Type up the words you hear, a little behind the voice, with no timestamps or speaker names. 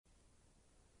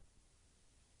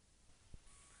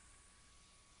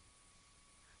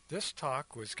This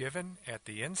talk was given at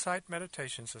the Insight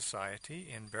Meditation Society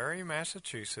in Barre,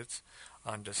 Massachusetts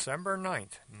on December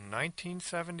 9th,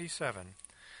 1977.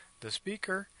 The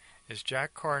speaker is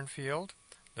Jack Kornfield.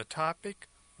 The topic,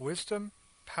 Wisdom,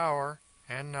 Power,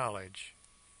 and Knowledge.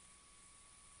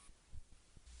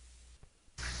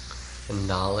 And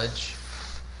knowledge,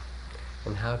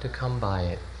 and how to come by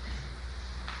it.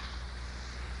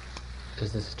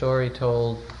 There's a story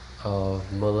told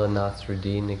of Mullah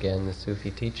Nasruddin, again the Sufi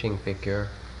teaching figure,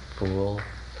 fool,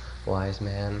 wise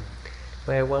man.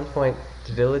 Where at one point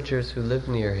the villagers who lived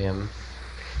near him,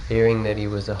 hearing that he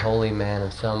was a holy man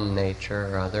of some nature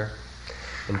or other,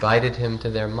 invited him to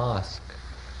their mosque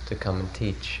to come and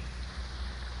teach.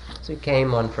 So he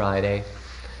came on Friday,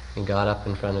 he got up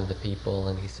in front of the people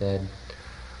and he said,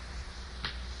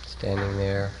 standing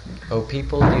there, "Oh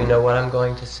people, do you know what I'm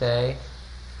going to say?"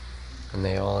 And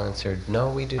they all answered, "No,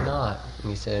 we do not." And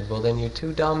he said, "Well, then you're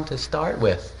too dumb to start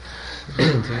with.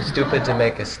 Too stupid to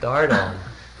make a start on."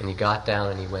 And he got down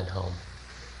and he went home.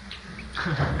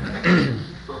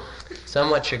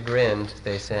 Somewhat chagrined,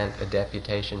 they sent a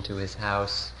deputation to his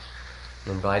house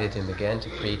and invited him again to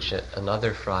preach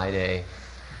another Friday,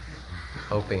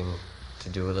 hoping to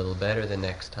do a little better the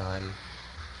next time.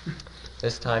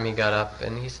 This time he got up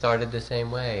and he started the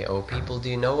same way. "Oh, people, do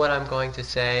you know what I'm going to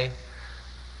say?"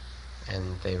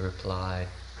 And they replied,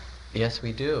 "Yes,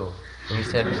 we do." And he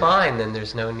said, "Fine, then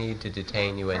there's no need to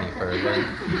detain you any further."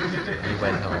 He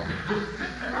went home.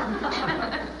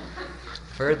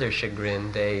 Further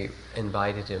chagrined, they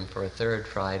invited him for a third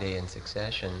Friday in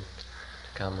succession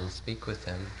to come and speak with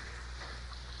them.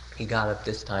 He got up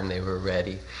this time, they were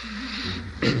ready.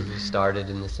 He started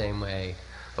in the same way.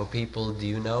 "Oh people, do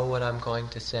you know what I'm going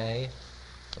to say?"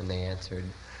 And they answered,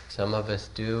 "Some of us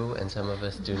do and some of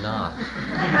us do not."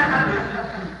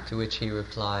 To which he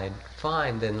replied,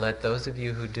 "Fine, then let those of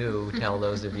you who do tell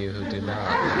those of you who do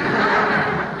not."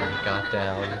 And he got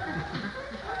down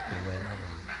and went home.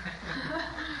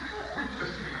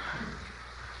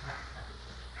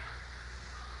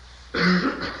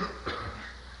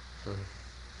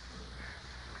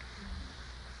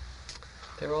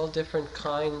 There are all different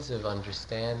kinds of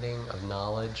understanding, of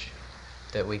knowledge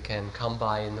that we can come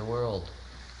by in the world.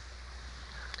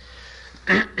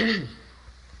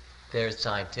 There's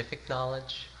scientific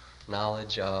knowledge,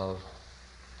 knowledge of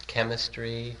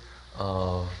chemistry,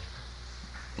 of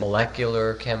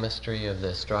molecular chemistry, of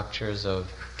the structures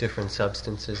of different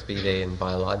substances, be they in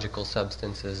biological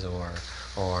substances or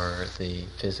the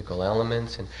physical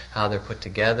elements, and how they're put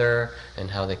together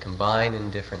and how they combine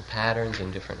in different patterns,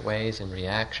 in different ways and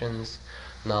reactions.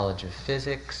 Knowledge of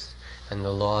physics and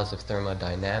the laws of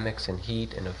thermodynamics and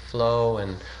heat and of flow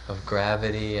and of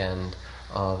gravity and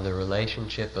of the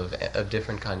relationship of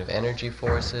different kind of energy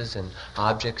forces and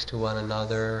objects to one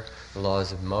another, the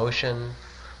laws of motion,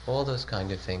 all those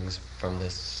kind of things, from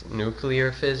this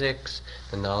nuclear physics,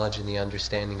 the knowledge and the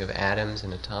understanding of atoms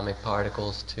and atomic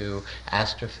particles, to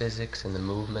astrophysics and the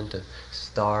movement of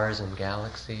stars and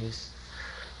galaxies.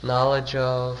 Knowledge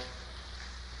of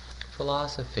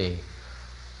philosophy,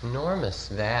 enormous,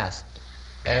 vast,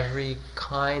 every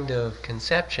kind of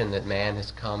conception that man has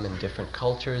come in different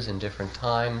cultures and different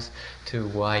times to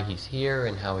why he's here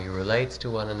and how he relates to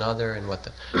one another and what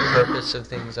the purpose of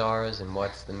things are and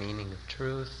what's the meaning of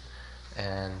truth.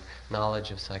 And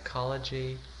knowledge of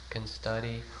psychology can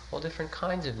study all different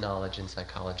kinds of knowledge in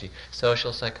psychology.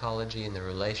 Social psychology and the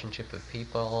relationship of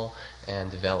people, and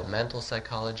developmental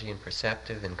psychology and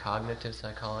perceptive and cognitive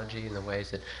psychology and the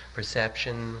ways that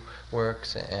perception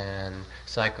works, and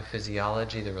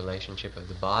psychophysiology, the relationship of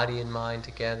the body and mind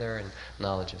together, and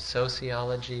knowledge of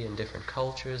sociology and different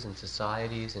cultures and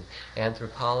societies, and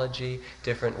anthropology,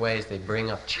 different ways they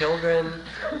bring up children,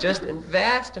 just a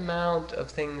vast amount of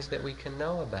things that we can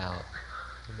know about,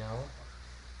 you know.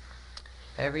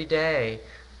 Every day,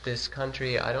 this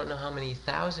country, I don't know how many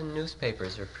thousand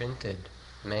newspapers are printed,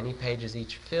 many pages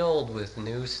each filled with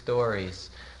news stories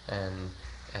and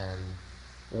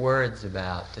words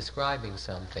about describing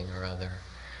something or other.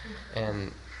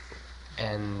 And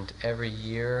every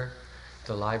year,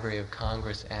 the Library of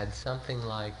Congress adds something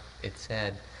like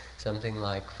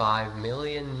 5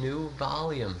 million new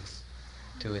volumes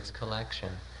to its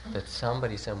collection that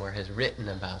somebody somewhere has written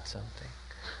about something.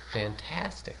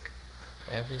 Fantastic.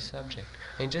 Every subject.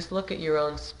 And just look at your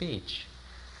own speech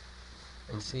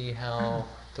and see how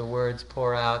the words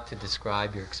pour out to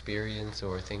describe your experience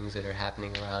or things that are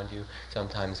happening around you,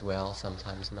 sometimes well,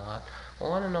 sometimes not.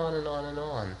 On and on and on and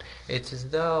on. It's as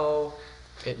though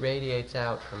it radiates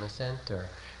out from a center.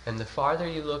 And the farther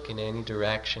you look in any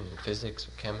direction, in physics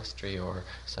or chemistry or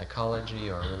psychology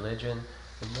or religion,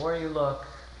 the more you look,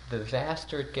 the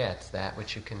vaster it gets, that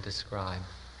which you can describe.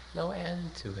 No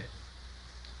end to it.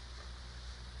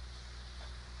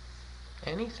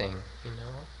 Anything,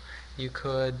 You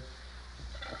could,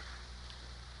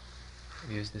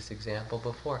 I've used this example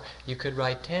before, you could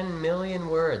write 10 million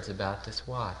words about this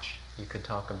watch. You could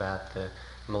talk about the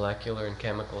molecular and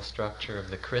chemical structure of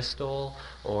the crystal,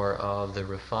 or of the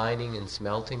refining and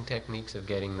smelting techniques of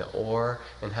getting the ore,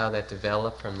 and how that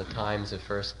developed from the times of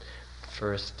first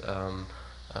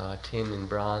tin and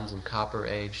bronze and copper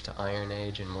age to iron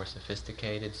age and more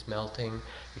sophisticated smelting.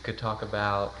 You could talk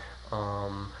about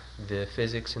the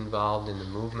physics involved in the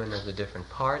movement of the different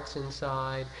parts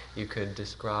inside. You could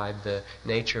describe the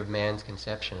nature of man's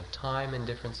conception of time in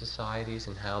different societies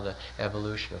and how the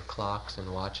evolution of clocks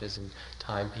and watches and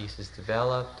timepieces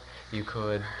developed. You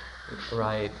could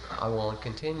write, I won't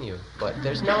continue, but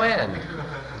there's no end,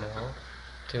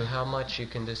 to how much you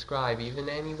can describe even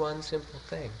any one simple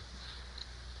thing.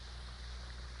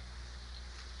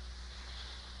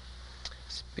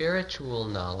 Spiritual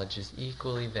knowledge is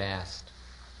equally vast.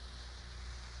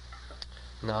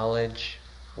 Knowledge,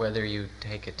 whether you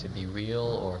take it to be real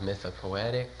or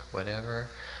mythopoetic, whatever.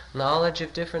 Knowledge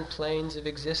of different planes of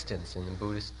existence. In the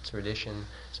Buddhist tradition,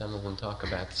 some of them talk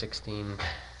about 16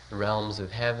 realms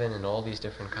of heaven and all these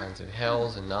different kinds of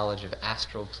hells, and knowledge of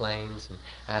astral planes and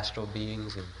astral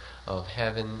beings and of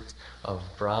heavens, of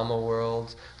Brahma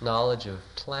worlds, knowledge of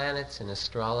planets and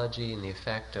astrology and the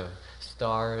effect of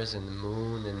stars and the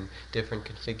moon and different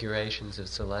configurations of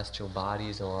celestial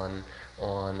bodies on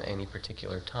any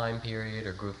particular time period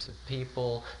or groups of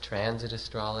people, transit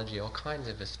astrology, all kinds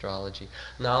of astrology,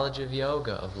 knowledge of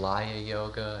yoga, of Laya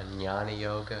yoga and Jnana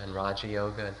yoga and Raja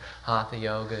yoga and Hatha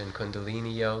yoga and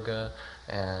Kundalini yoga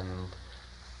and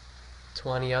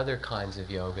 20 other kinds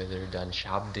of yoga that are done,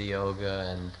 Shabda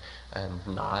yoga and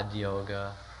Nad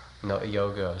yoga,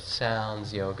 yoga of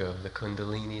sounds, yoga of the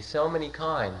Kundalini, so many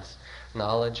kinds.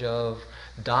 Knowledge of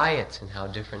diets and how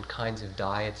different kinds of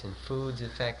diets and foods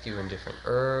affect you and different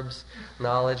herbs.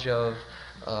 Knowledge of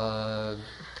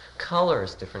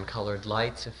colors, different colored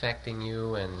lights affecting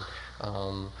you, and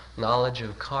knowledge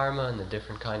of karma and the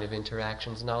different kind of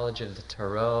interactions. Knowledge of the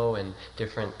tarot and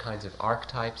different kinds of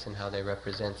archetypes and how they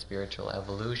represent spiritual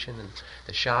evolution, and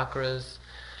the chakras.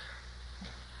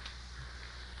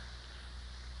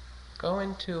 Go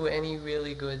into any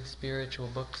really good spiritual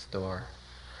bookstore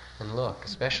and look,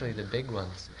 especially the big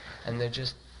ones, and they're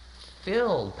just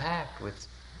filled, packed with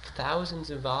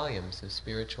thousands of volumes of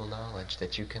spiritual knowledge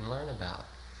that you can learn about.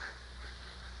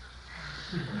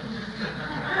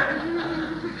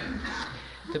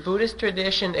 The Buddhist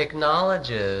tradition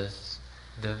acknowledges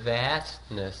the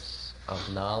vastness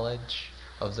of knowledge,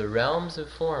 of the realms of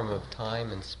form of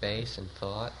time and space and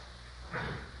thought.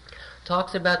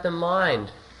 Talks about the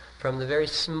mind from the very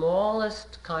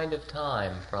smallest kind of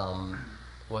time, from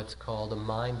what's called a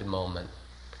mind moment.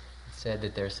 It's said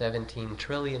that there are 17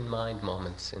 trillion mind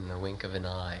moments in the wink of an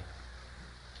eye.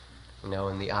 In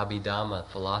the Abhidhamma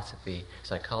philosophy,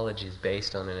 psychology is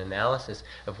based on an analysis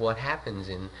of what happens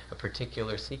in a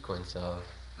particular sequence of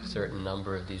a certain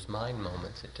number of these mind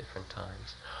moments at different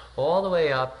times. All the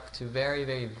way up to very,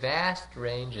 very vast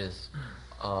ranges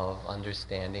of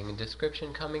understanding and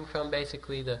description coming from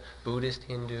basically the Buddhist,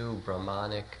 Hindu,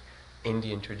 Brahmanic,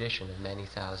 Indian tradition of many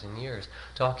thousand years,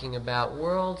 talking about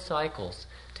world cycles,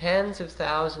 tens of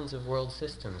thousands of world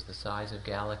systems the size of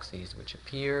galaxies, which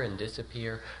appear and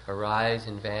disappear, arise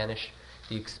and vanish,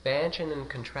 the expansion and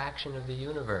contraction of the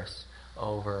universe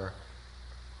over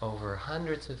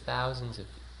hundreds of thousands of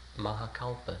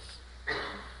mahakalpas.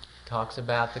 Talks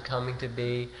about the coming to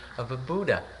be of a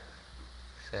Buddha.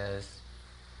 Says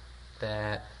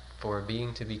that for a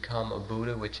being to become a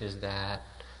Buddha, which is that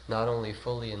not only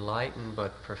fully enlightened,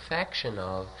 but perfection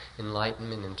of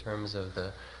enlightenment in terms of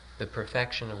the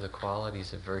perfection of the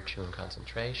qualities of virtue and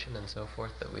concentration and so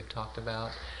forth that we've talked about,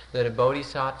 that a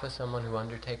bodhisattva, someone who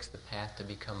undertakes the path to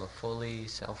become a fully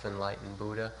self-enlightened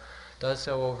Buddha, does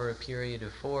so over a period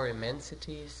of 4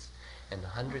 immensities and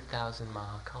 100,000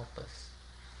 mahakalpas.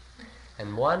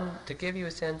 And one, to give you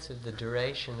a sense of the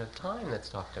duration of time that's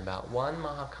talked about, one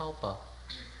mahakalpa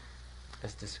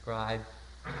is described.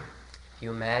 If you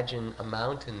imagine a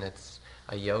mountain that's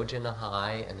a yojana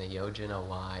high and a yojana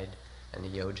wide and a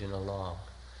yojana long,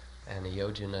 and a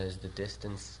yojana is the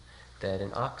distance that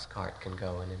an ox cart can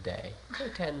go in a day, so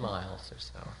 10 miles or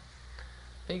so.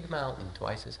 Big mountain,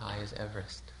 twice as high as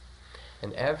Everest.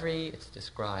 And it's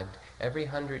described, every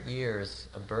 100 years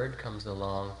a bird comes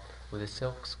along with a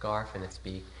silk scarf in its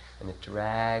beak, and it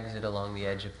drags it along the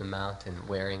edge of the mountain,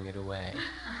 wearing it away.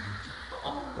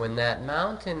 When that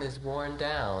mountain is worn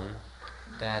down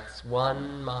That's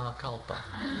one Mahakalpa.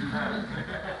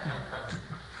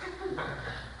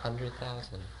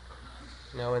 100,000.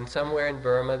 And somewhere in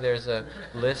Burma there's a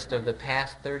list of the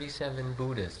past 37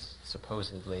 Buddhists,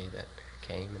 supposedly, that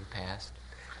came and passed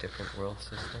different world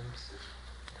systems.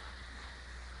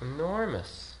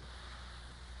 Enormous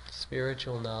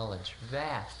spiritual knowledge,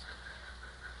 vast.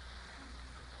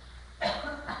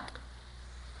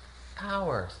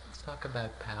 Powers. Let's talk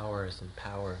about powers and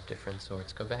power of different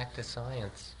sorts. Go back to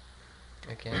science.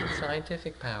 Again,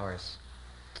 scientific powers.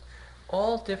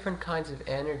 All different kinds of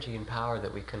energy and power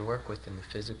that we can work with in the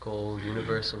physical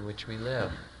universe in which we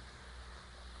live.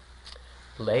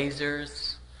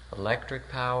 Lasers, electric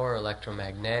power,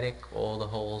 electromagnetic, all the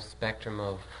whole spectrum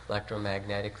of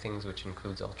electromagnetic things, which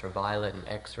includes ultraviolet and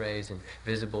X-rays and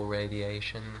visible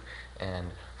radiation,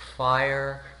 and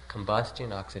fire,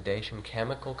 combustion, oxidation,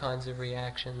 chemical kinds of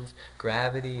reactions,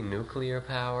 gravity, nuclear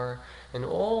power, and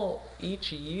all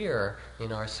each year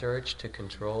in our search to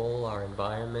control our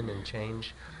environment and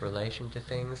change relation to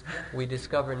things, we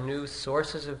discover new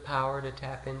sources of power to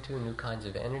tap into, new kinds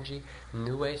of energy,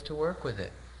 new ways to work with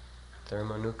it.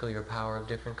 Thermonuclear power of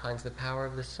different kinds, the power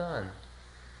of the sun.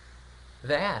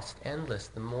 Vast, endless.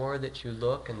 The more that you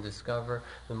look and discover,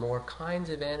 the more kinds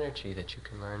of energy that you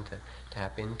can learn to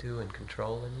tap into and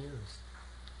control and use.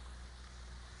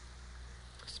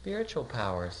 Spiritual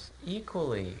powers,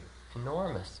 equally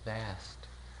enormous, vast.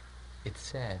 It's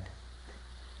said.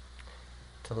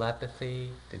 Telepathy,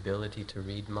 the ability to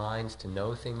read minds, to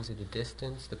know things at a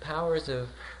distance. The powers have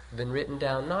been written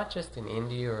down not just in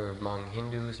India or among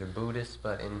Hindus or Buddhists,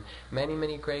 but in many,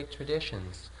 many great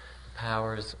traditions. The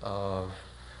powers of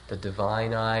the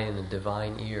divine eye and the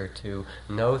divine ear to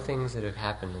know things that have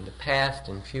happened in the past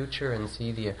and future and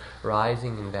see the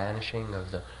rising and vanishing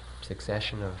of the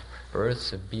succession of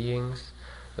births of beings.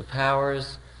 The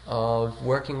powers of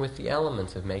working with the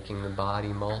elements, of making the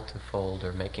body multifold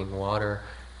or making water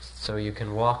so you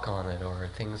can walk on it or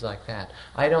things like that.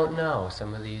 I don't know.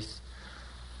 Some of these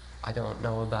I don't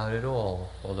know about at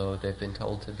all, although they've been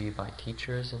told to be by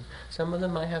teachers, and some of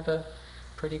them I have a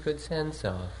pretty good sense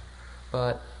of.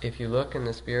 But if you look in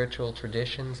the spiritual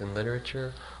traditions and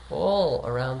literature all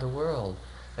around the world,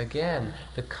 again,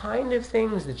 the kind of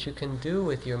things that you can do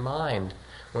with your mind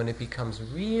when it becomes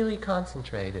really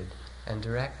concentrated and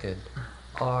directed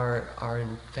are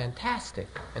fantastic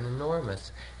and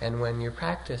enormous. And when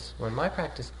my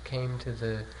practice came to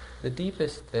the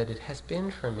deepest that it has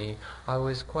been for me, I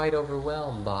was quite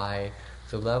overwhelmed by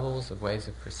the levels of ways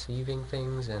of perceiving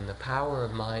things and the power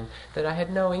of mind that I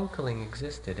had no inkling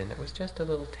existed, and it was just a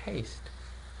little taste,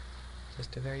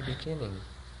 just a very beginning.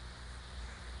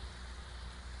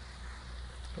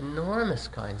 Enormous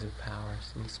kinds of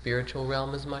powers in the spiritual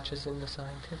realm as much as in the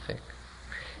scientific.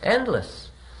 Endless.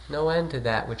 No end to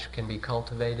that which can be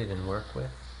cultivated and worked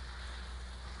with.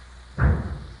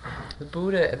 The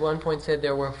Buddha at one point said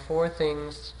there were 4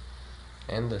 things,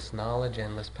 endless knowledge,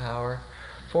 endless power.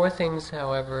 4 things,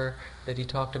 however, that he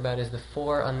talked about as the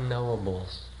 4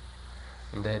 unknowables.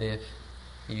 And that if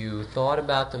you thought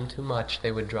about them too much,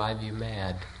 they would drive you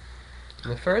mad.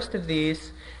 And the first of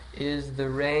these is the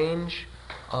range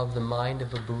of the mind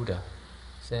of a Buddha.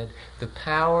 Said the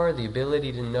power, the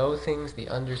ability to know things, the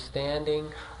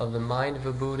understanding of the mind of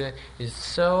a Buddha is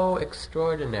so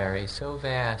extraordinary, so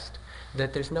vast,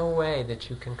 that there's no way that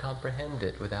you can comprehend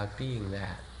it without being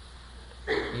that.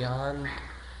 Beyond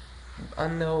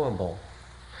unknowable.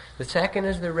 The second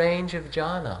is the range of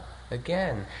jhana.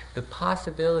 Again, the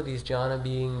possibilities, jhana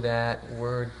being that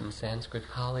word in Sanskrit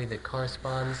Pali that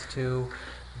corresponds to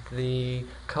the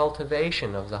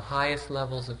cultivation of the highest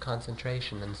levels of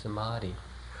concentration and samadhi.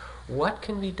 What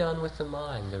can be done with the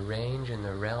mind, the range and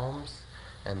the realms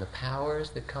and the powers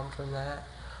that come from that?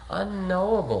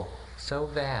 Unknowable, so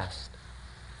vast,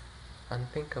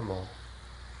 unthinkable.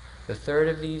 The third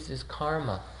of these is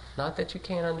karma. Not that you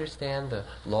can't understand the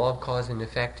law of cause and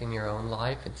effect in your own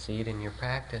life and see it in your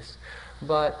practice,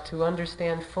 but to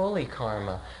understand fully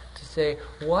karma, to say,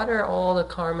 what are all the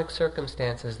karmic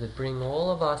circumstances that bring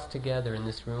all of us together in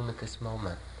this room at this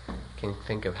moment? You can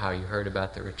think of how you heard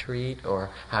about the retreat,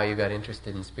 or how you got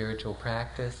interested in spiritual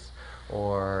practice,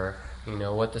 or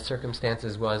what the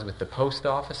circumstances was with the post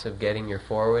office of getting your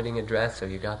forwarding address so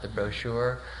you got the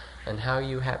brochure, and how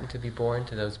you happened to be born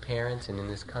to those parents and in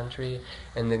this country,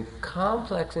 and the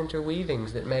complex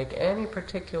interweavings that make any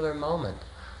particular moment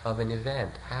of an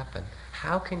event happen.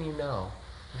 How can you know?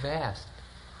 Vast.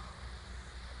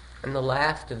 And the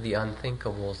last of the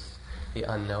unthinkables, the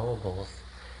unknowables,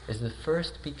 is the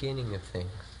first beginning of things.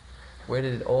 Where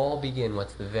did it all begin?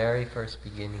 What's the very first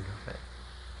beginning of it?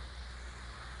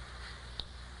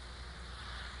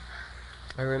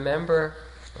 I remember,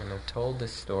 and I've told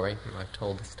this story, I've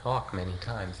told this talk many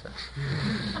times.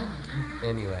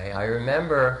 Anyway, I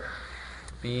remember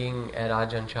being at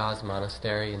Ajahn Chah's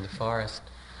monastery in the forest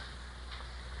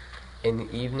in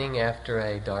the evening after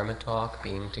a Dharma talk,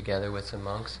 being together with some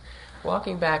monks,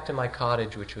 walking back to my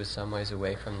cottage, which was some ways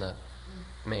away from the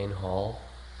main hall.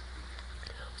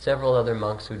 Several other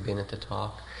monks who'd been at the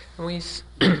talk, and we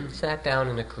sat down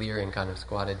in a clearing, kind of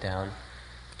squatted down,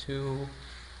 to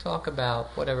talk about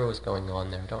whatever was going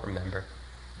on there. I don't remember.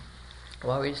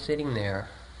 While we were sitting there,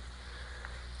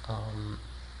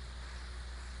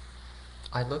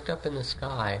 I looked up in the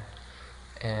sky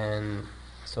and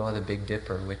saw the Big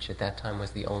Dipper, which at that time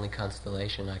was the only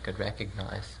constellation I could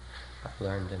recognize. I've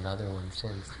learned another one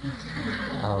since.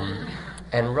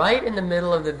 And right in the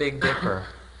middle of the Big Dipper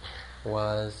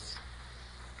was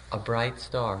a bright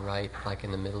star, right like in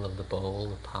the middle of the bowl,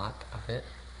 the pot of it.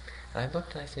 And I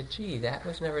looked and I said, gee, that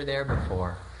was never there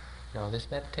before. No, this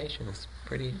meditation is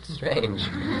pretty strange.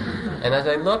 And as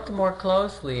I looked more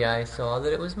closely, I saw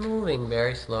that it was moving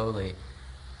very slowly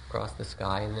across the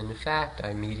sky. And in fact, I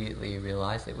immediately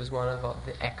realized it was one of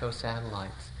the echo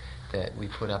satellites that we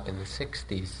put up in the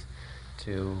 60s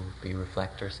to be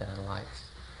reflector satellites.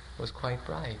 It was quite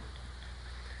bright.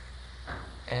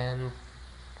 And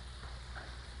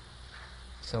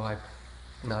so I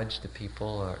nudged the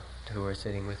people who were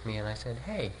sitting with me and I said,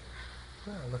 hey,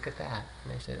 look at that.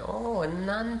 And they said, oh, a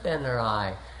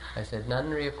Nandanrai. I said,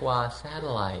 Nanriakwa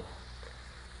satellite.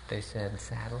 They said,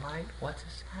 satellite? What's a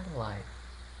satellite?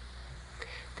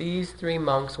 These three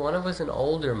monks, one of them was an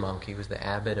older monk. He was the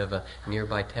abbot of a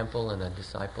nearby temple and a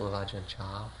disciple of Ajahn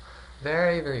Chah.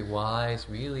 Very, very wise,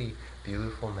 really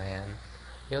beautiful man.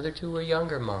 The other two were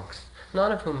younger monks,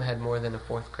 none of whom had more than a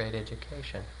 4th grade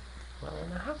education. Well,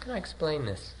 now how can I explain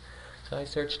this? So I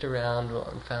searched around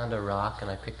and found a rock,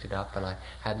 and I picked it up, and I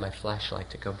had my flashlight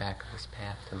to go back on this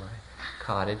path to my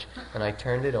cottage, and I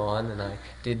turned it on, and I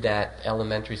did that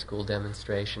elementary school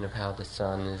demonstration of how the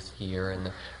sun is here, and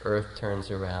the earth turns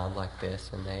around like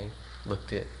this, and they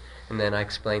looked at, and then I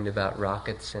explained about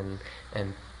rockets and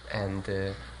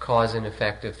the cause and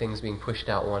effect of things being pushed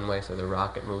out one way, so the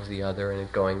rocket moves the other, and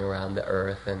it going around the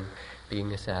earth and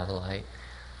being a satellite.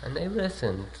 And they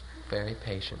listened very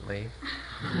patiently.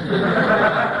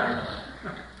 And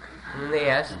they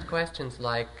asked questions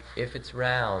like, if it's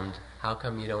round, how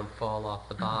come you don't fall off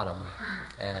the bottom?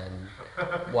 And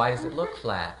why does it look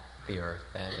flat, the earth,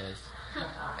 that is?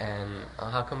 And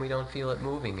how come we don't feel it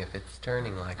moving if it's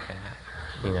turning like that?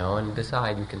 You know, and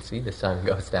beside, you can see the sun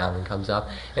goes down and comes up.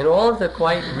 And all of the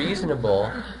quite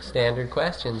reasonable standard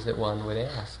questions that one would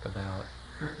ask about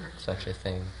such a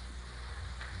thing.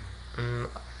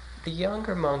 The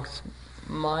younger monks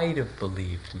might have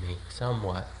believed me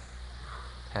somewhat,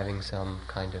 having some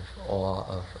kind of awe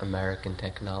of American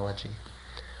technology.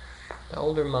 The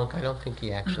older monk, I don't think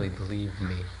he actually believed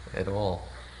me at all.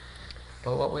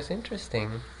 But what was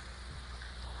interesting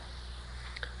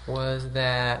was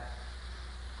that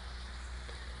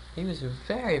he was a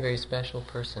very, very special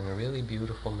person, a really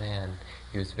beautiful man.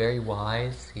 He was very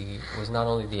wise. He was not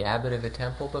only the abbot of a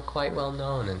temple, but quite well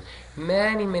known. And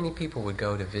many, many people would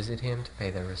go to visit him, to pay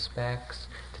their respects,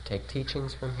 to take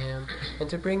teachings from him, and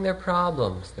to bring their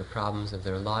problems of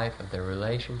their life, of their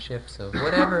relationships, of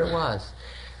whatever it was.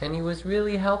 And he was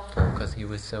really helpful because he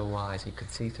was so wise. He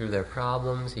could see through their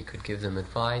problems, he could give them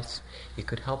advice, he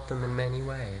could help them in many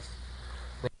ways.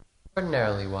 An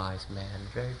extraordinarily wise man,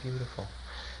 very beautiful.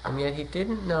 And yet he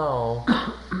didn't know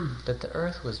that the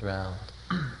earth was round.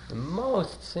 The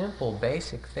most simple,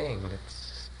 basic thing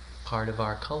that's part of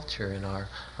our culture and our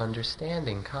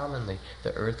understanding commonly.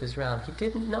 The earth is round. He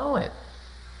didn't know it.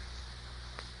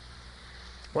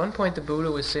 At one point the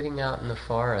Buddha was sitting out in the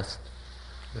forest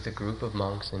with a group of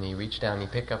monks, and he reached down, he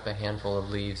picked up a handful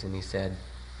of leaves, and he said,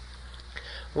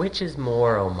 which is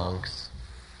more, O monks,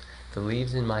 the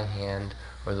leaves in my hand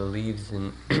or the leaves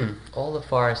in all the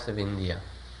forests of India?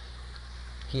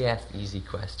 He asked easy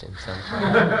questions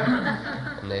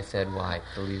sometimes. And they said, why,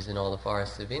 the leaves in all the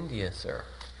forests of India, sir.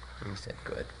 And he said,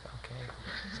 good, okay.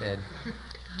 He said,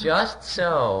 just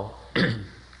so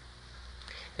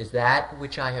is that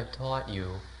which I have taught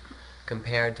you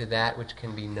compared to that which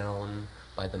can be known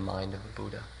by the mind of a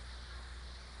Buddha.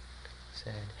 He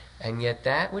said, and yet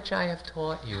that which I have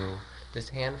taught you, this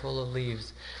handful of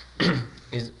leaves,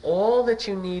 is all that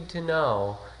you need to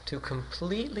know to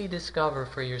completely discover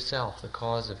for yourself the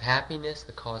cause of happiness,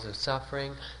 the cause of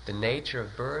suffering, the nature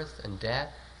of birth and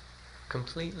death,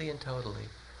 completely and totally.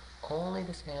 Only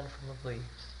this handful of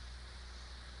leaves.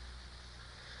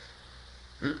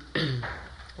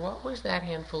 What was that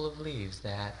handful of leaves,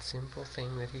 that simple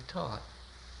thing that he taught?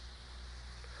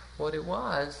 What it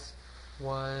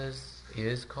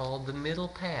is called the middle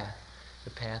path, the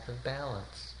path of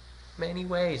balance. Many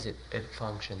ways it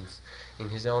functions. In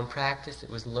his own practice, it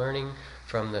was learning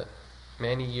from the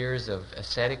many years of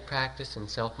ascetic practice and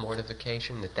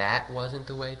self-mortification that wasn't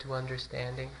the way to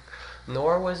understanding,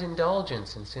 nor was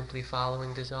indulgence in simply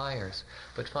following desires,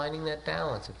 but finding that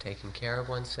balance of taking care of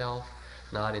oneself,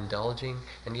 not indulging,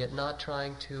 and yet not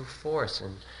trying to force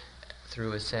and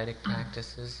through ascetic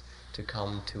practices to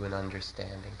come to an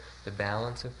understanding, the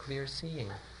balance of clear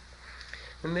seeing.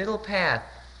 The middle path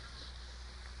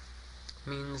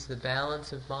means the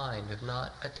balance of mind, of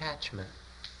not attachment.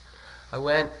 I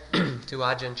went to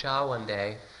Ajahn Chah one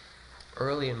day,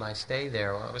 early in my stay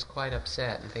there. I was quite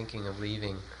upset and thinking of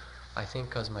leaving, I think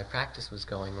because my practice was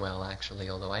going well, actually,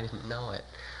 although I didn't know it.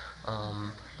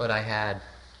 But I had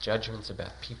judgments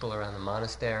about people around the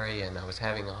monastery, and I was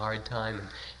having a hard time and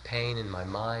pain in my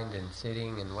mind and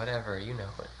sitting and whatever, you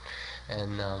know it.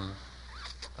 And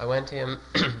I went to him,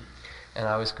 and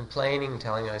I was complaining,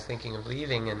 telling him I was thinking of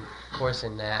leaving, and of course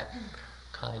in that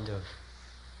kind of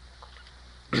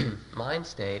mind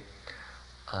state,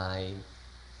 I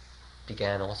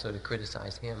began also to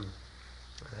criticize him.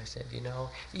 And I said,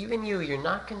 even you're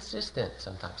not consistent.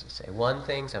 Sometimes you say one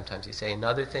thing, sometimes you say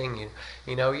another thing.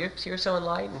 You're so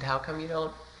enlightened. How come you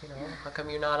don't, how come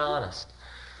you're not honest?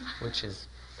 Which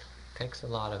takes a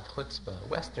lot of chutzpah.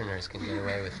 Westerners can get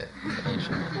away with it.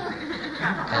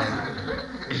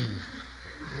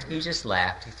 And he just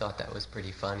laughed. He thought that was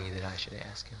pretty funny that I should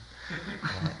ask him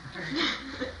that.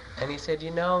 And he said,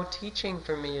 teaching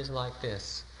for me is like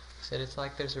this. He said, it's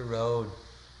like there's a road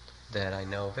that I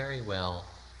know very well.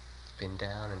 It's been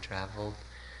down and traveled,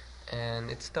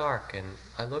 and it's dark, and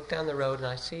I look down the road and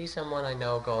I see someone I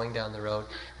know going down the road,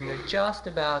 and they're just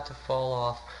about to fall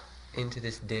off into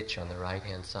this ditch on the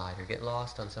right-hand side or get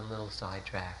lost on some little side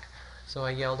track. So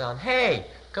I yell down, "Hey,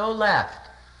 go left!"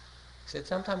 He said,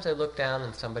 sometimes I look down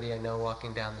and somebody I know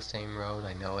walking down the same road,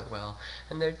 I know it well,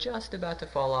 and they're just about to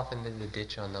fall off into the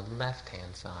ditch on the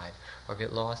left-hand side or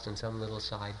get lost in some little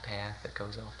side path that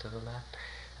goes off to the left.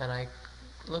 And I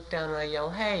look down and I yell,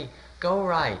 "Hey, go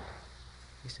right."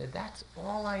 He said, that's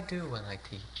all I do when I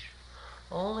teach.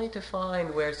 Only to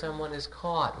find where someone is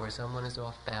caught, where someone is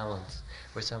off balance,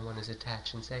 where someone is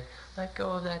attached, and say, let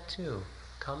go of that too.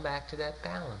 Come back to that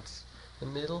balance. The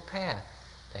middle path,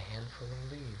 the handful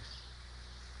of leaves.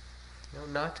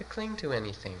 Not to cling to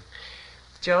anything.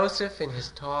 Joseph, in his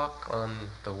talk on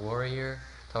the warrior,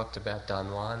 talked about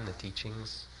Don Juan, the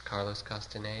teachings, Carlos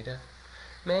Castaneda.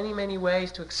 Many, many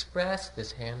ways to express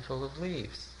this handful of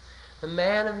leaves. The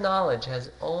man of knowledge has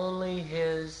only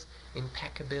his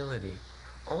impeccability,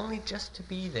 only just to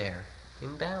be there,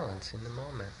 in balance, in the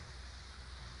moment.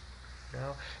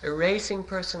 Erasing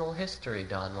personal history,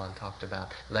 Don Juan talked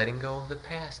about, letting go of the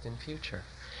past and future.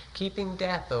 Keeping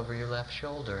death over your left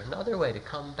shoulder, another way to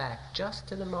come back just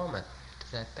to the moment,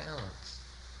 to that balance.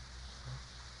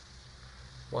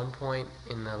 One point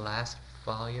in the last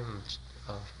volume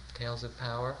of Tales of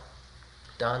Power,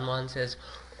 Don Juan says,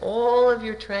 all of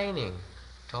your training,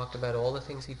 talked about all the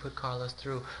things he put Carlos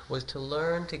through, was to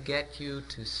learn to get you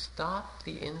to stop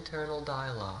the internal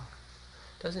dialogue.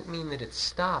 Doesn't mean that it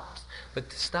stops,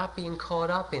 but to stop being caught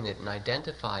up in it and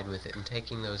identified with it and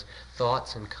taking those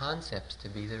thoughts and concepts to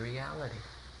be the reality.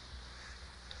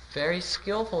 Very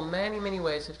skillful, many, many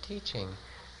ways of teaching.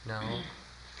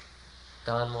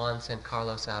 Don Juan sent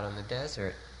Carlos out on the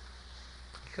desert.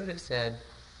 He could have said,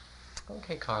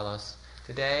 okay, Carlos,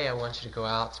 today I want you to go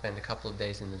out, spend a couple of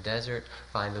days in the desert,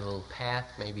 find a little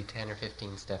path, maybe 10 or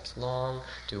 15 steps long,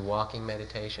 do walking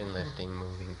meditation, lifting,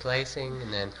 moving, placing,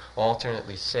 and then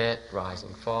alternately sit,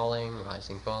 rising, falling,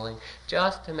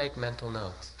 just to make mental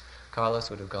notes. Carlos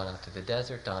would have gone out to the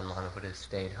desert, Don Juan would have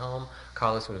stayed home,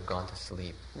 Carlos would have gone to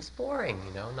sleep. It's boring,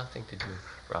 nothing to do,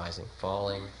 rising,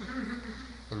 falling.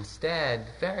 Instead,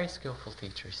 very skillful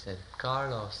teacher said,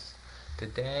 Carlos,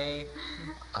 today,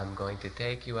 I'm going to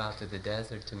take you out to the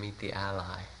desert to meet the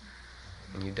ally.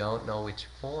 And you don't know which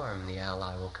form the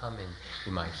ally will come in.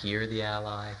 You might hear the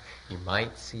ally, you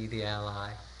might see the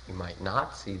ally, you might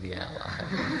not see the ally.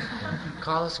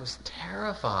 Carlos was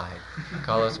terrified.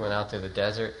 Carlos went out to the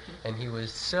desert, and he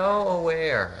was so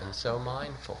aware and so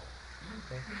mindful.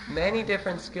 Okay? Many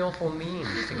different skillful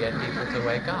means to get people to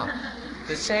wake up.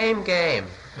 The same game.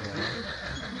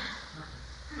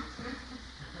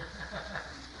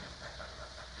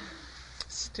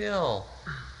 Still,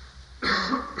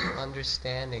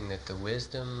 understanding that the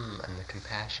wisdom and the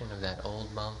compassion of that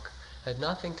old monk had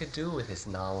nothing to do with his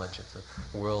knowledge of the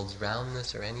world's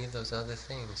roundness or any of those other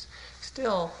things.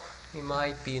 Still, You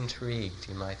might be intrigued.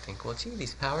 You might think, well, gee,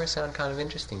 these powers sound kind of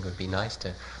interesting. It would be nice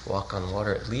to walk on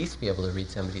water, at least be able to read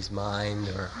somebody's mind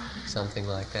or something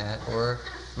like that. Or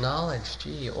knowledge,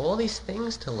 gee, all these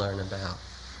things to learn about.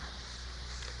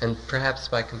 And perhaps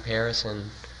by comparison,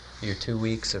 your 2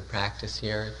 weeks of practice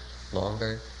here,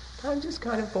 longer, I'm just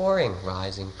kind of boring.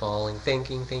 Rising, falling,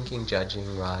 thinking,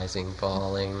 judging, rising,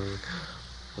 falling,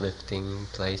 lifting,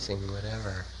 placing,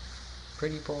 whatever.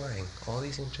 Pretty boring. All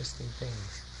these interesting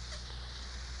things.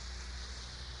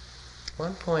 At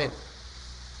one point,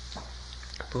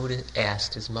 Buddha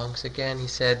asked his monks again, he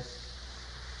said,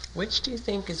 which do you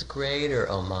think is greater,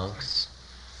 O monks?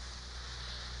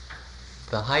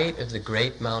 The height of the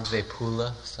great Mount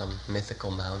Vepula, some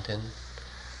mythical mountain,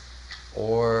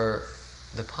 or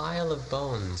the pile of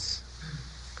bones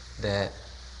that,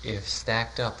 if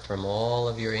stacked up from all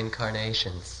of your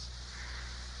incarnations,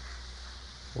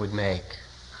 would make?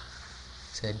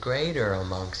 He said, greater, O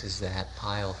monks, is that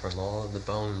pile from all of the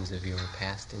bones of your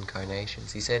past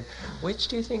incarnations. He said, which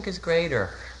do you think is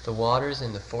greater, the waters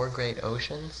in the 4 great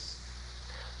oceans,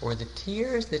 or the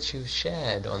tears that you've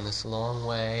shed on this long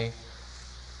way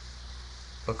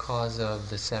because of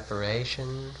the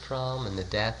separation from and the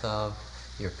death of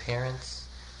your parents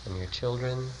and your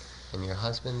children and your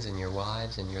husbands and your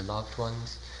wives and your loved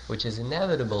ones, which is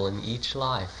inevitable in each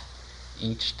life,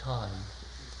 each time?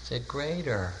 He said,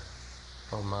 greater,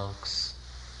 O monks,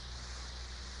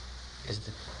 is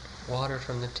the water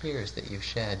from the tears that you've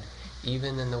shed,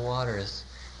 even in the waters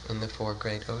in the 4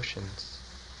 great oceans.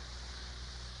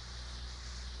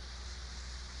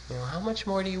 You know, how much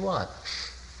more do you want?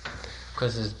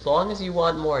 Because as long as you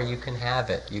want more, you can have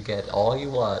it. You get all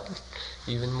you want,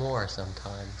 even more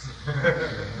sometimes.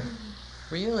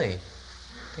 Really,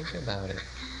 think about it.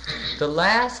 The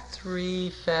last 3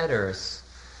 fetters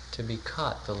to be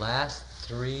cut, the last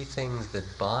 3 things that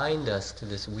bind us to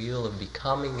this wheel of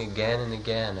becoming again and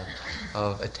again,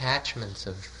 of attachments,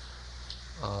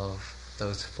 of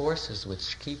those forces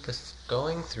which keep us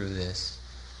going through this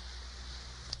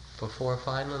before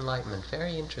final enlightenment.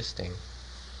 Very interesting.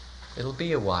 It'll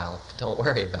be a while, but don't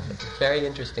worry about it. Very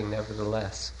interesting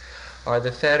nevertheless. Are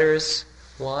the fetters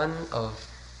one of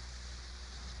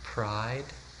pride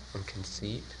and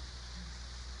conceit?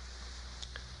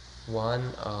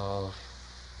 One of,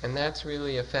 and that's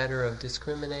really a fetter of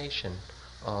discrimination,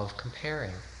 of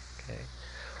comparing. Okay?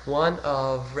 One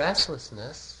of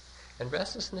restlessness, and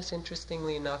restlessness,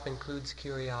 interestingly enough, includes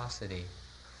curiosity,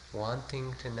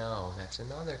 wanting to know. That's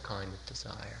another kind of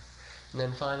desire. And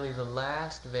then finally, the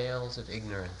last veils of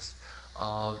ignorance,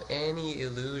 of any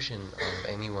illusion of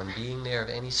anyone being there, of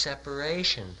any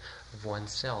separation of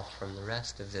oneself from the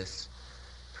rest of this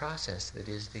process that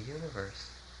is the universe.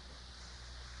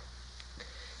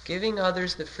 Giving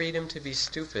others the freedom to be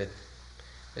stupid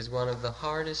is one of the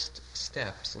hardest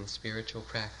steps in spiritual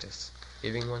practice.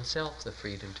 Giving oneself the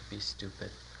freedom to be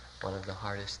stupid, one of the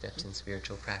hardest steps in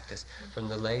spiritual practice. From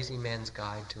the Lazy Man's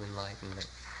Guide to Enlightenment.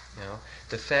 You know,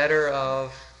 the fetter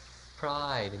of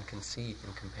pride and conceit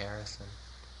and comparison.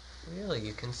 Really,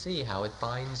 you can see how it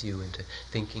binds you into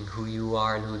thinking who you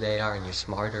are and who they are, and you're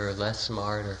smarter or less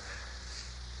smart or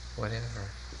whatever.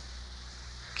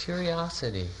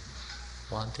 Curiosity,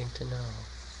 wanting to know.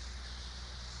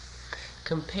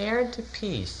 Compared to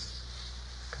peace,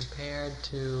 compared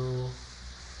to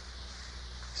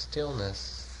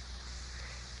stillness,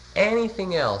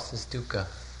 anything else is dukkha.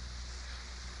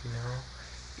 You know?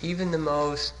 Even the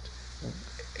most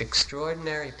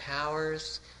extraordinary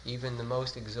powers, even the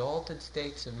most exalted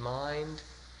states of mind,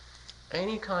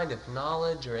 any kind of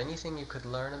knowledge or anything you could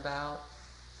learn about,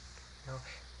 you know,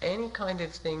 any kind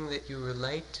of thing that you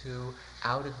relate to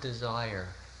out of desire,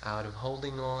 out of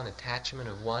holding on, attachment,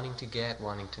 of wanting to get,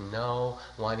 wanting to know,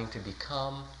 wanting to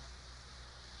become,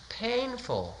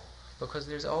 painful, because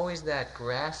there's always that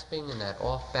grasping and that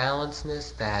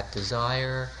off-balanceness, that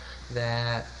desire,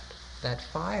 that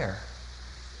fire.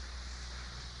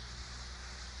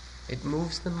 It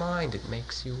moves the mind, it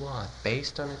makes you want,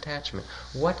 based on attachment.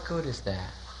 What good is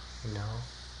that? You know?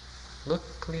 Look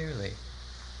clearly.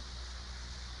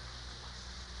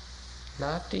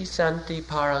 Nati santi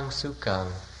parang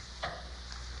sukhang,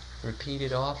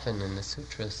 repeated often in the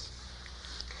sutras.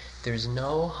 There's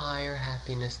no higher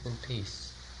happiness than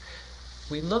peace.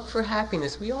 We look for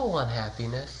happiness, we all want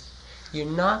happiness. You're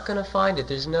not going to find it.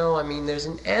 There's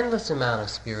an endless amount of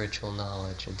spiritual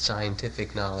knowledge and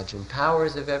scientific knowledge and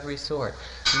powers of every sort.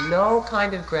 No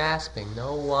kind of grasping,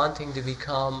 no wanting to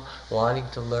become, wanting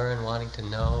to learn, wanting to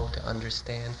know, to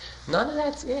understand. None of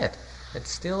that's it. It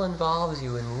still involves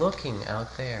you in looking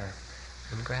out there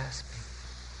and grasping.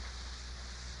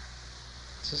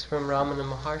 This is from Ramana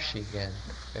Maharshi again,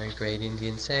 very great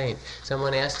Indian saint.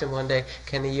 Someone asked him one day,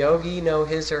 can a yogi know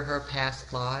his or her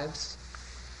past lives?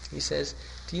 He says,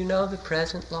 do you know the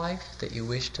present life that you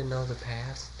wish to know the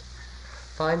past?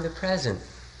 Find the present,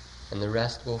 and the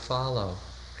rest will follow.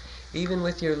 Even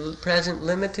with your present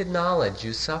limited knowledge,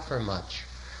 you suffer much.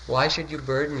 Why should you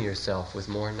burden yourself with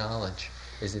more knowledge?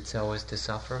 Is it so as to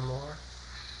suffer more?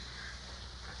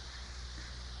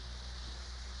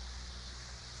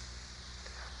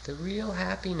 The real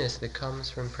happiness that comes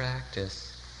from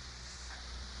practice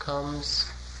comes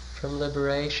from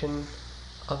liberation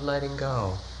of letting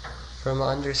go, from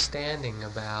understanding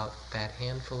about that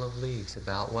handful of leaves,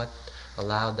 about what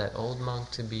allowed that old monk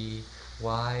to be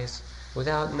wise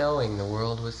without knowing the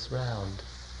world was round.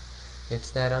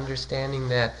 It's that understanding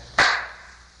that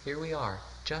here we are,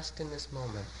 just in this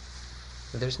moment.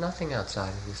 There's nothing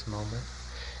outside of this moment.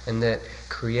 And that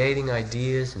creating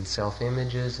ideas and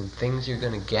self-images and things you're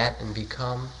going to get and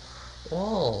become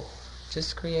all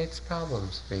just creates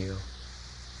problems for you.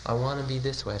 I want to be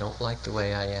this way. I don't like the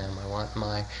way I am. I want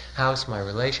my house, my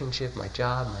relationship, my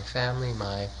job, my family,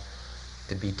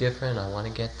 to be different. I want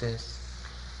to get this.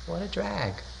 What a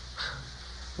drag.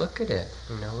 Look at it.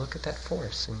 Look at that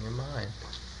force in your mind.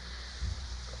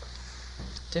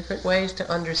 Different ways to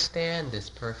understand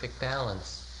this perfect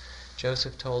balance.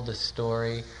 Joseph told the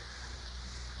story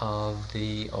of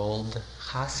the old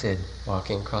chassid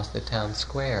walking across the town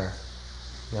square.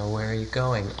 Where are you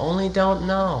going? Only don't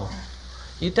know.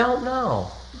 You don't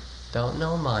know. Don't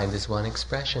know mind is one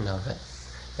expression of it.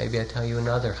 Maybe I tell you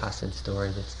another chassid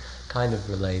story that's kind of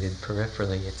related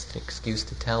peripherally. It's an excuse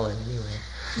to tell it anyway.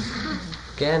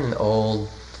 Again, an old,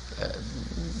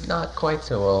 not quite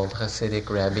so old Hasidic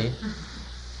Rebbe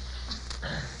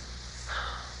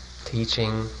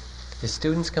teaching. His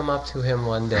students come up to him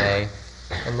one day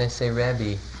and they say,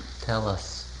 Rebbe, tell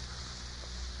us,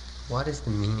 what is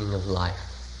the meaning of life?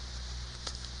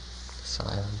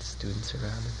 Silent students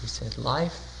around him. He said,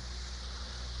 life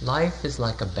is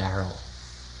like a barrel.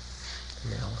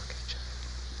 And they all look at each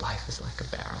other. Life is like a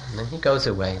barrel. And then he goes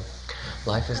away.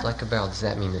 Life is like a barrel. Does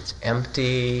that mean it's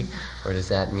empty? Or does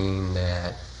that mean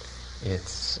that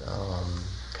it's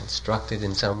constructed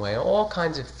in some way? All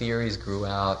kinds of theories grew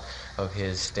out of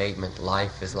his statement,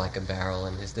 life is like a barrel,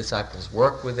 and his disciples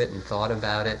worked with it and thought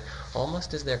about it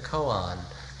almost as their koan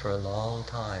for a long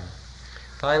time.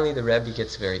 Finally, the Rebbe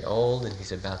gets very old and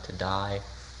he's about to die.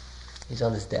 He's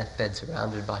on his deathbed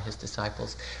surrounded by his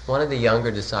disciples. One of the younger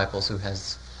disciples, who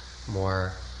has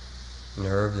more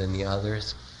nerve than the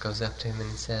others, goes up to him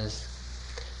and says,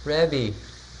 Rebbe,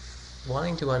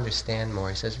 wanting to understand more,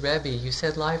 he says, Rebbe, you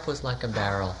said life was like a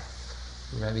barrel.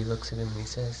 And Rebbe looks at him and he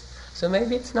says, so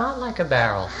maybe it's not like a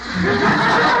barrel.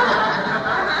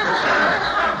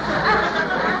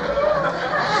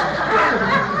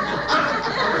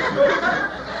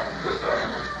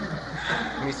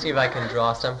 Let me see if I can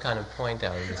draw some kind of point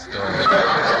out of this story.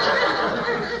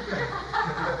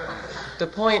 The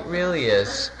point really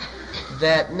is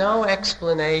that no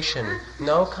explanation,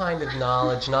 no kind of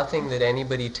knowledge, nothing that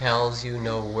anybody tells you,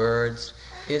 no words,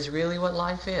 is really what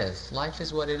life is. Life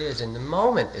is what it is, and the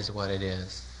moment is what it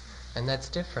is. And that's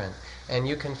different. And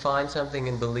you can find something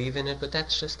and believe in it, but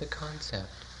that's just a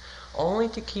concept. Only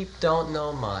to keep don't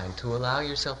know mind, to allow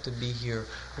yourself to be here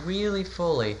really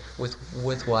fully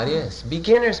with what is.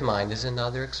 Beginner's mind is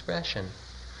another expression.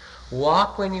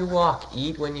 Walk when you walk,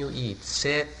 eat when you eat,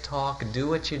 sit, talk, do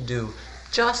what you do.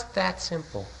 Just that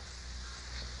simple.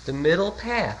 The middle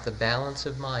path, the balance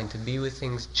of mind, to be with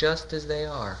things just as they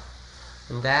are.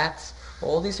 And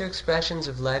all these are expressions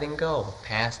of letting go, of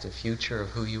past, of future,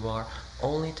 of who you are,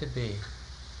 only to be.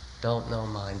 Don't know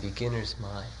mind, beginner's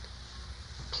mind,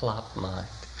 plop mind.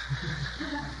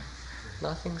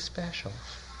 Nothing special.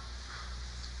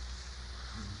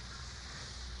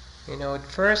 At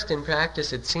first in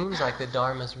practice it seems like the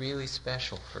Dharma's really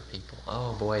special for people.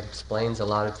 Oh boy, it explains a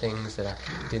lot of things that I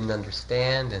didn't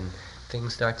understand, and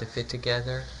things start to fit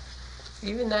together.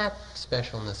 Even that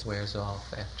specialness wears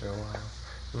off after a while.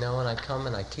 When I come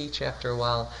and I teach after a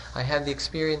while, I have the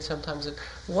experience sometimes of,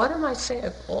 what am I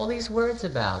saying all these words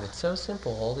about? It's so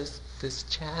simple, all this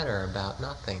chatter about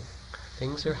nothing.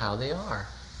 Things are how they are.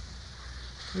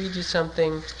 Read you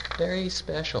something very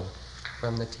special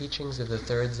from the teachings of the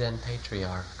third Zen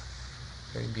patriarch.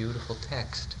 Very beautiful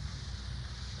text.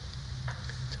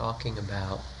 Talking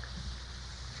about,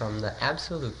 from the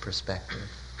absolute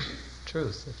perspective,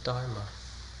 truth of Dharma.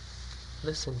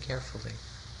 Listen carefully.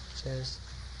 It says,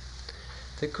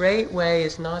 the great way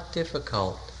is not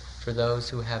difficult for those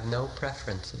who have no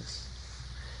preferences.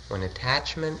 When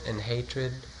attachment and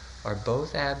hatred are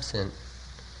both absent,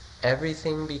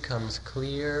 everything becomes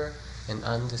clear and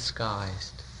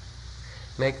undisguised.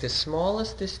 Make the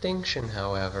smallest distinction,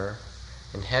 however,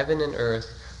 and heaven and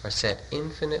earth are set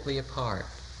infinitely apart.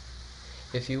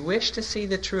 If you wish to see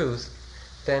the truth,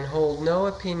 then hold no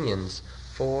opinions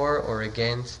for or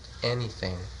against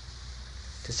anything.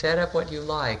 To set up what you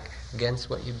like against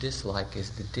what you dislike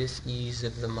is the dis-ease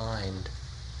of the mind.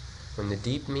 When the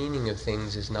deep meaning of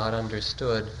things is not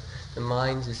understood, the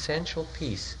mind's essential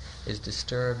peace is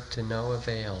disturbed to no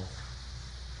avail.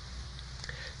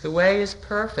 The way is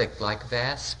perfect like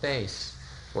vast space,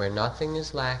 where nothing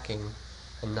is lacking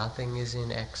and nothing is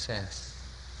in excess.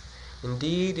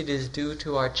 Indeed, it is due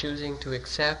to our choosing to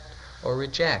accept or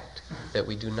reject that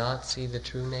we do not see the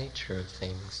true nature of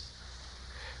things.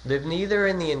 Live neither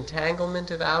in the entanglement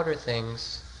of outer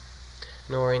things,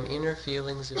 nor in inner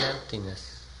feelings of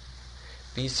emptiness.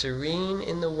 Be serene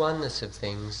in the oneness of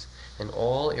things, and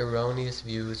all erroneous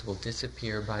views will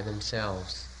disappear by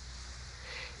themselves.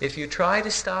 If you try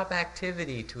to stop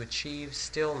activity to achieve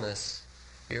stillness,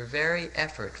 your very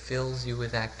effort fills you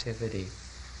with activity.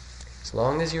 As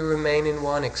long as you remain in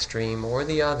one extreme or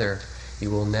the other,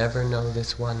 you will never know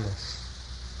this oneness.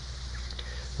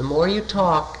 The more you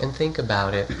talk and think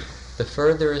about it, the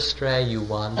further astray you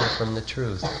wander from the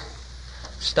truth.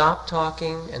 Stop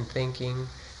talking and thinking,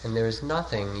 and there is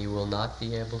nothing you will not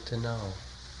be able to know.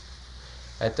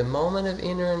 At the moment of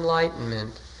inner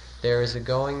enlightenment, there is a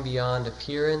going beyond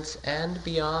appearance and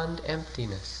beyond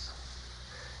emptiness.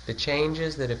 The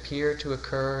changes that appear to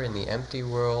occur in the empty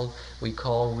world we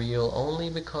call real only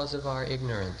because of our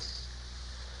ignorance.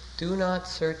 Do not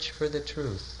search for the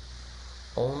truth.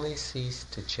 Only cease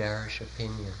to cherish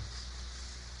opinions.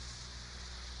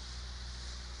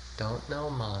 Don't know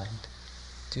mind.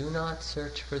 Do not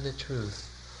search for the truth.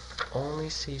 Only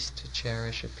cease to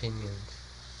cherish opinions.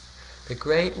 The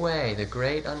great way, the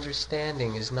great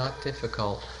understanding is not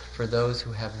difficult for those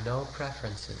who have no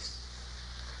preferences.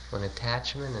 When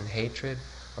attachment and hatred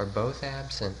are both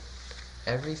absent,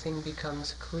 everything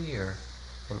becomes clear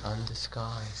and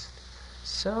undisguised.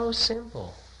 So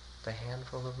simple, the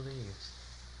handful of leaves.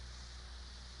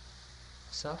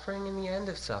 Suffering and the end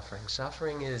of suffering.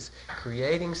 Suffering is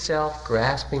creating self,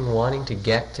 grasping, wanting to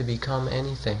get to become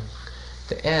anything.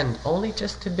 The end, only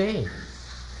just to be.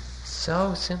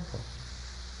 So simple.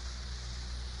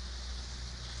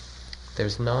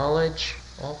 There's knowledge,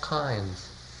 all kinds.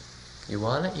 You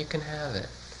want it, you can have it.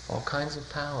 All kinds of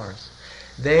powers.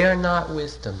 They are not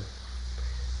wisdom.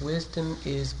 Wisdom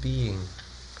is being.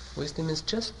 Wisdom is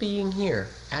just being here,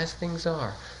 as things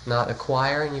are. Not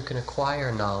acquiring. You can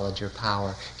acquire knowledge or power.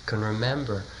 You can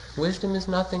remember. Wisdom is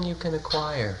nothing you can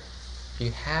acquire. If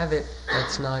you have it,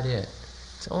 that's not it.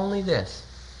 It's only this.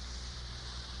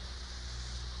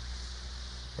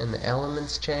 And the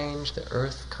elements change, the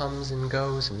earth comes and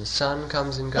goes, and the sun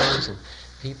comes and goes, and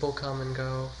people come and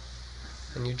go.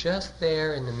 And you're just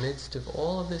there in the midst of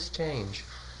all of this change,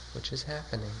 which is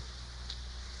happening.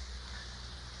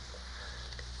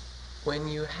 When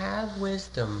you have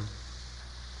wisdom,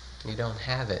 you don't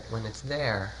have it. When it's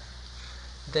there,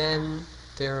 then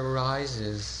there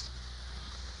arises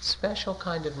special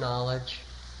kind of knowledge,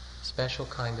 special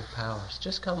kind of powers.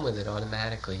 Just come with it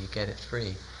automatically. You get it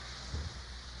free.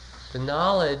 The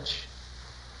knowledge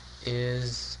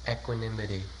is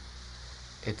equanimity.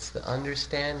 It's the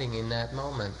understanding in that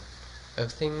moment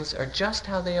of things are just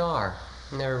how they are,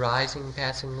 and they're rising,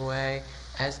 passing away,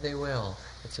 as they will.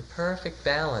 It's a perfect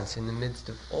balance in the midst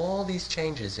of all these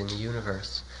changes in the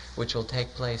universe, which will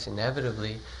take place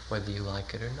inevitably, whether you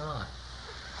like it or not.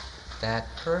 That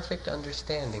perfect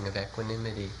understanding of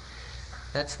equanimity,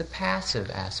 that's the passive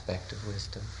aspect of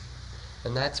wisdom.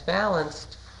 And that's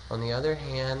balanced, on the other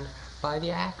hand, by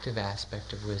the active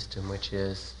aspect of wisdom, which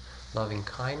is loving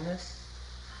kindness,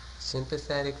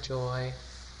 sympathetic joy,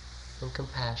 and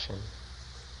compassion.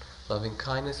 Loving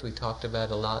kindness we talked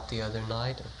about a lot the other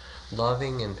night.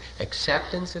 Loving and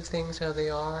acceptance of things how they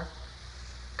are.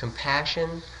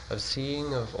 Compassion of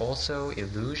seeing of also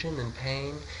illusion and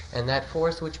pain, and that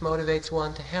force which motivates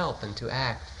one to help and to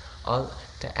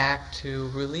act to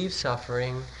relieve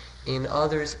suffering in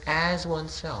others as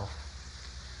oneself.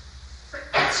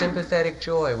 And sympathetic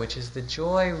joy, which is the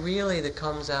joy really that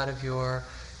comes out of your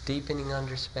deepening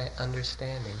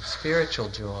understanding, spiritual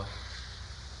joy.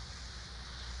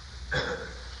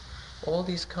 All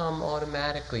these come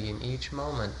automatically in each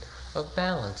moment of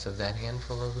balance of that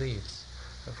handful of leaves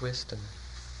of wisdom.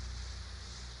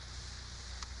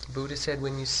 The Buddha said,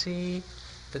 when you see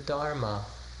the Dharma,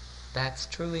 that's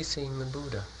truly seeing the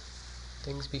Buddha.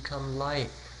 Things become light,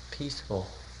 peaceful,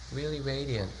 really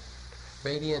radiant.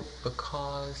 Radiant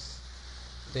because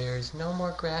there's no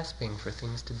more grasping for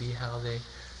things to be how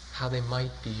they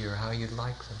might be or how you'd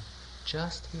like them.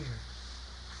 Just here,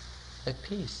 at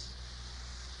peace.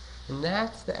 And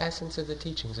that's the essence of the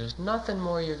teachings. There's nothing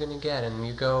more you're going to get. And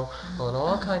you go on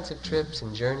all kinds of trips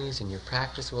and journeys, and your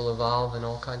practice will evolve in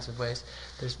all kinds of ways.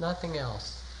 There's nothing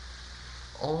else.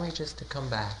 Only just to come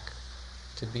back,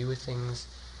 to be with things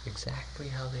exactly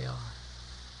how they are.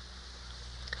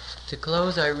 To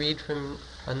close, I read from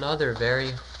another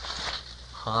very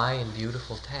high and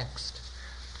beautiful text,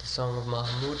 the Song of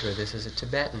Mahamudra. This is a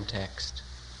Tibetan text.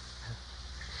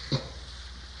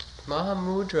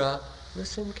 Mahamudra,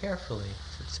 listen carefully,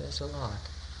 it says a lot.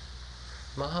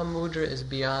 Mahamudra is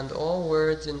beyond all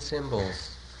words and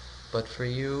symbols, but for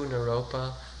you,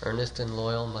 Naropa, earnest and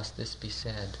loyal, must this be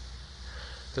said.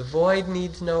 The void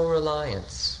needs no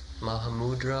reliance.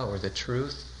 Mahamudra, or the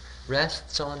truth,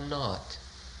 rests on naught.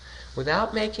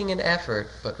 Without making an effort,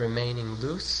 but remaining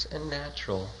loose and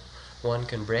natural, one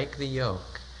can break the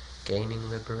yoke, gaining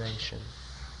liberation.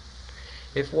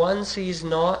 If one sees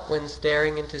naught when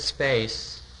staring into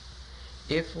space,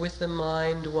 if with the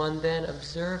mind one then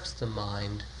observes the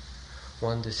mind,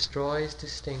 one destroys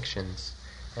distinctions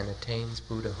and attains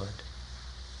Buddhahood.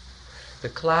 The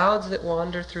clouds that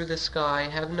wander through the sky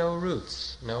have no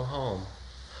roots, no home,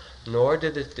 nor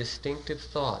do the distinctive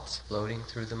thoughts floating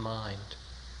through the mind.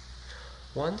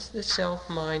 Once the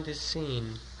self-mind is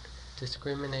seen,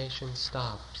 discrimination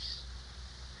stops.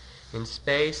 In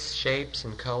space, shapes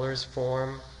and colors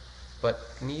form, but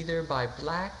neither by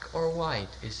black or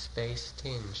white is space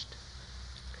tinged.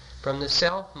 From the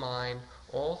self-mind,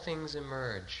 all things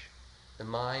emerge. The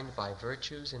mind, by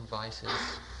virtues and vices,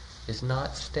 is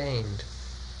not stained.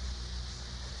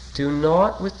 Do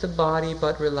naught with the body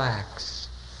but relax.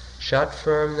 Shut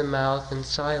firm the mouth and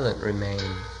silent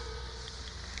remain.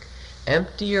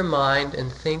 Empty your mind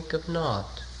and think of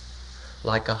naught.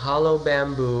 Like a hollow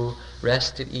bamboo,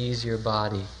 rest at ease your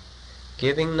body.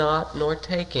 Giving not nor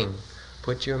taking,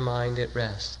 put your mind at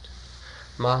rest.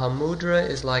 Mahamudra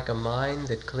is like a mind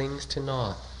that clings to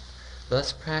naught.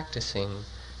 Thus practicing,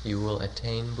 you will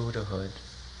attain Buddhahood.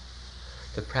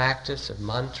 The practice of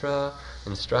mantra,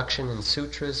 instruction in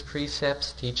sutras,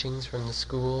 precepts, teachings from the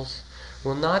schools,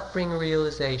 will not bring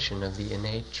realization of the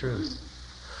innate truth.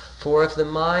 For if the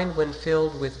mind, when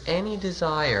filled with any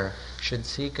desire, should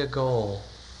seek a goal,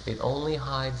 it only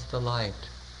hides the light.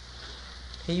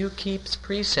 He who keeps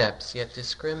precepts yet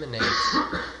discriminates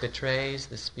betrays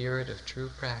the spirit of true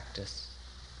practice.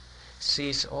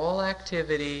 Cease all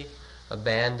activity,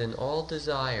 abandon all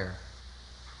desire.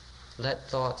 Let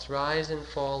thoughts rise and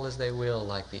fall as they will,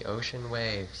 like the ocean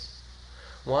waves.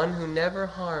 One who never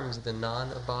harms the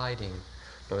non-abiding,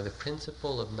 nor the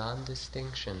principle of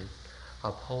non-distinction,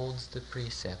 upholds the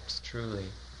precepts truly.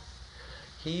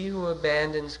 He who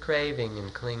abandons craving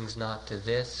and clings not to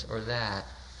this or that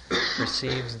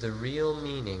perceives the real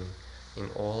meaning in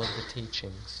all of the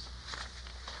teachings.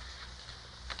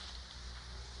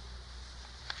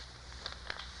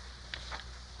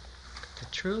 The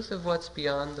truth of what's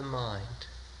beyond the mind,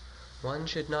 one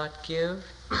should not give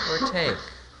or take,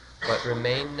 but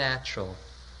remain natural,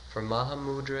 for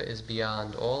Mahamudra is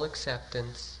beyond all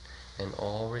acceptance and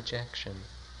all rejection.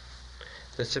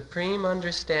 The supreme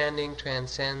understanding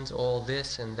transcends all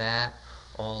this and that,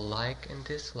 all like and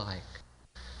dislike.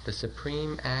 The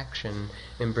supreme action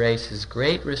embraces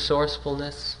great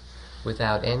resourcefulness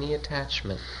without any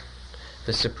attachment.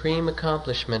 The supreme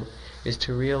accomplishment is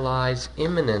to realize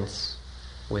immanence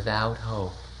without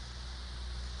hope.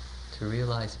 To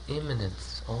realize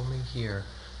immanence only here,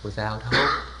 without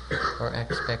hope or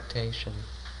expectation.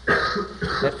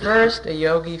 At first, a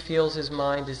yogi feels his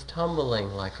mind is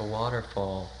tumbling like a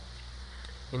waterfall.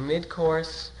 In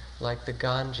mid-course, like the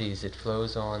Ganges, it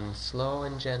flows on slow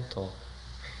and gentle.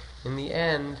 In the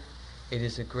end, it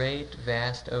is a great,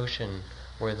 vast ocean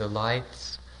where the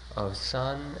lights of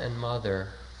sun and mother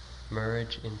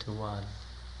merge into one.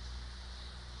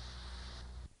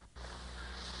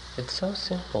 It's so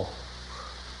simple,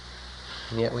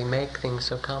 and yet we make things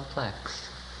so complex.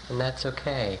 And that's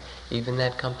okay. Even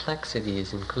that complexity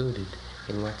is included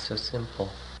in what's so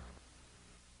simple.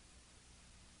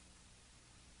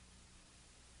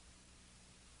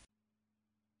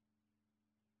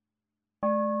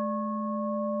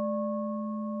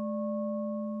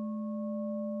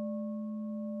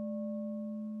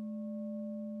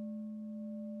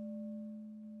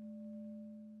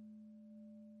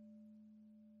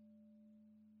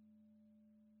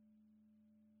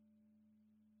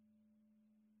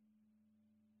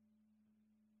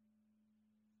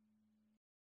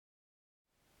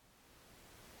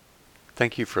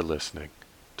 Thank you for listening.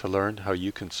 To learn how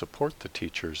you can support the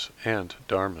teachers and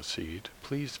Dharma Seed,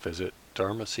 please visit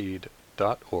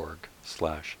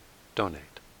dharmaseed.org/donate.